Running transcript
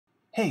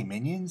Hey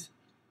minions!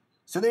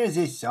 So there's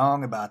this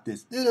song about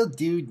this little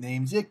dude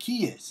named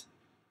Zacchaeus.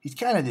 He's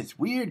kind of this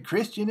weird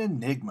Christian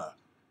enigma.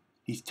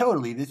 He's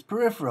totally this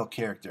peripheral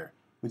character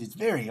with his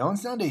very own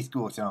Sunday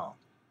school song.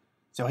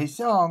 So his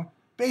song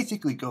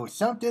basically goes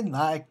something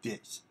like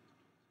this.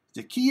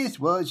 Zacchaeus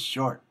was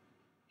short.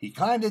 He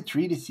climbed a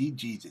tree to see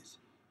Jesus.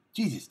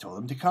 Jesus told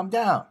him to come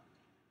down.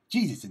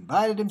 Jesus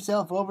invited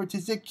himself over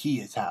to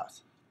Zacchaeus'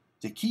 house.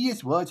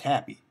 Zacchaeus was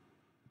happy.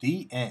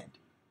 The end.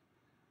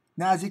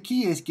 Now,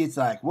 Zacchaeus gets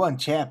like one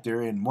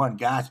chapter in one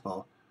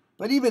gospel,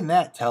 but even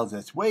that tells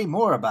us way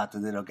more about the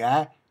little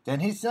guy than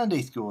his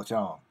Sunday school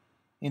song.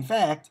 In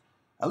fact,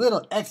 a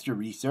little extra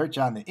research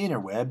on the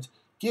interwebs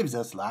gives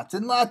us lots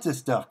and lots of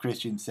stuff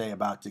Christians say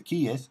about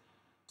Zacchaeus.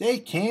 They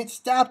can't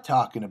stop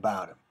talking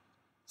about him.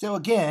 So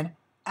again,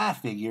 I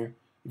figure,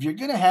 if you're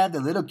going to have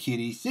the little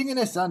kitty singing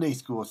a Sunday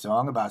school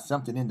song about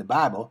something in the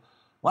Bible,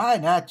 why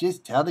not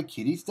just tell the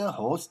kiddies the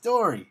whole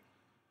story?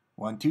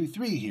 1, 2,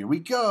 3, here we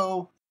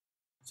go.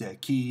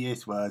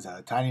 Zacchaeus was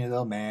a tiny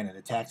little man, and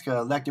a tax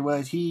collector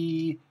was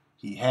he.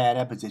 He had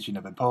a position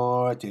of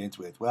importance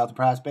with wealth and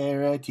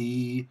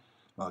prosperity.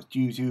 Most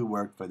Jews who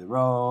worked for the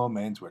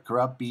Romans were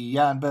corrupt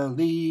beyond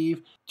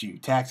belief. Jew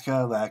tax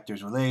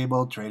collectors were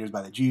labeled traitors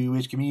by the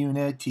Jewish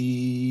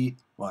community.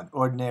 One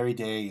ordinary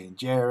day in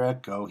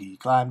Jericho, he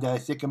climbed a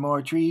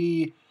sycamore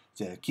tree.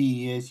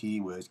 Zacchaeus,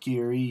 he was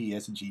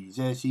curious, and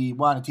Jesus he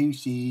wanted to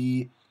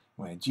see.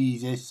 When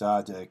Jesus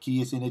saw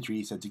Zacchaeus in a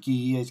tree, said,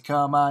 Zacchaeus,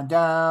 come on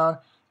down.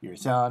 You're a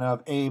son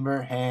of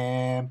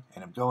Abraham,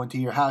 and I'm going to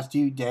your house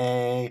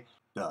today.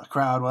 The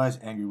crowd was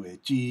angry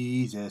with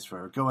Jesus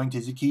for going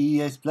to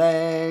Zacchaeus'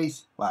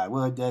 place. Why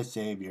would the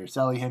Savior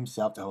sully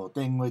himself? The whole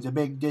thing was a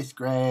big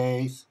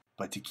disgrace.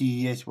 But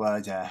Zacchaeus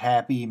was a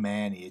happy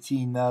man. He had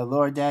seen the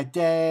Lord that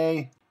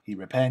day. He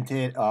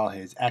repented all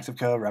his acts of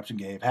corruption,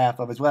 gave half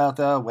of his wealth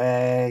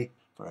away.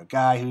 For a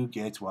guy who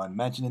gets one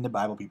mention in the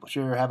Bible, people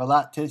sure have a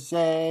lot to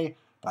say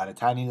about a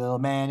tiny little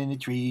man in a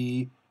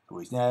tree who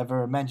is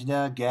never mentioned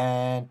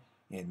again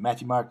in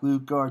Matthew, Mark,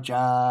 Luke, or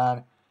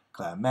John.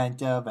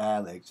 Clement of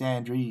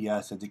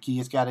Alexandria said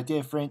Zacchaeus got a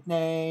different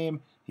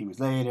name. He was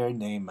later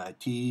named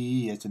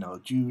Matthias, and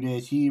old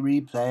Judas he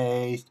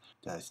replaced.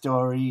 The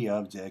story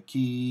of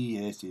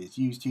Zacchaeus is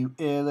used to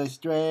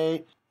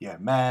illustrate your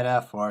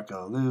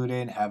metaphorical loot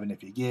in heaven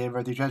if you give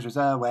earthly treasures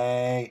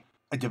away.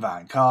 A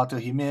divine call to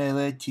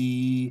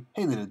humility.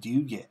 Hey little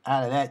dude, get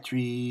out of that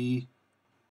tree.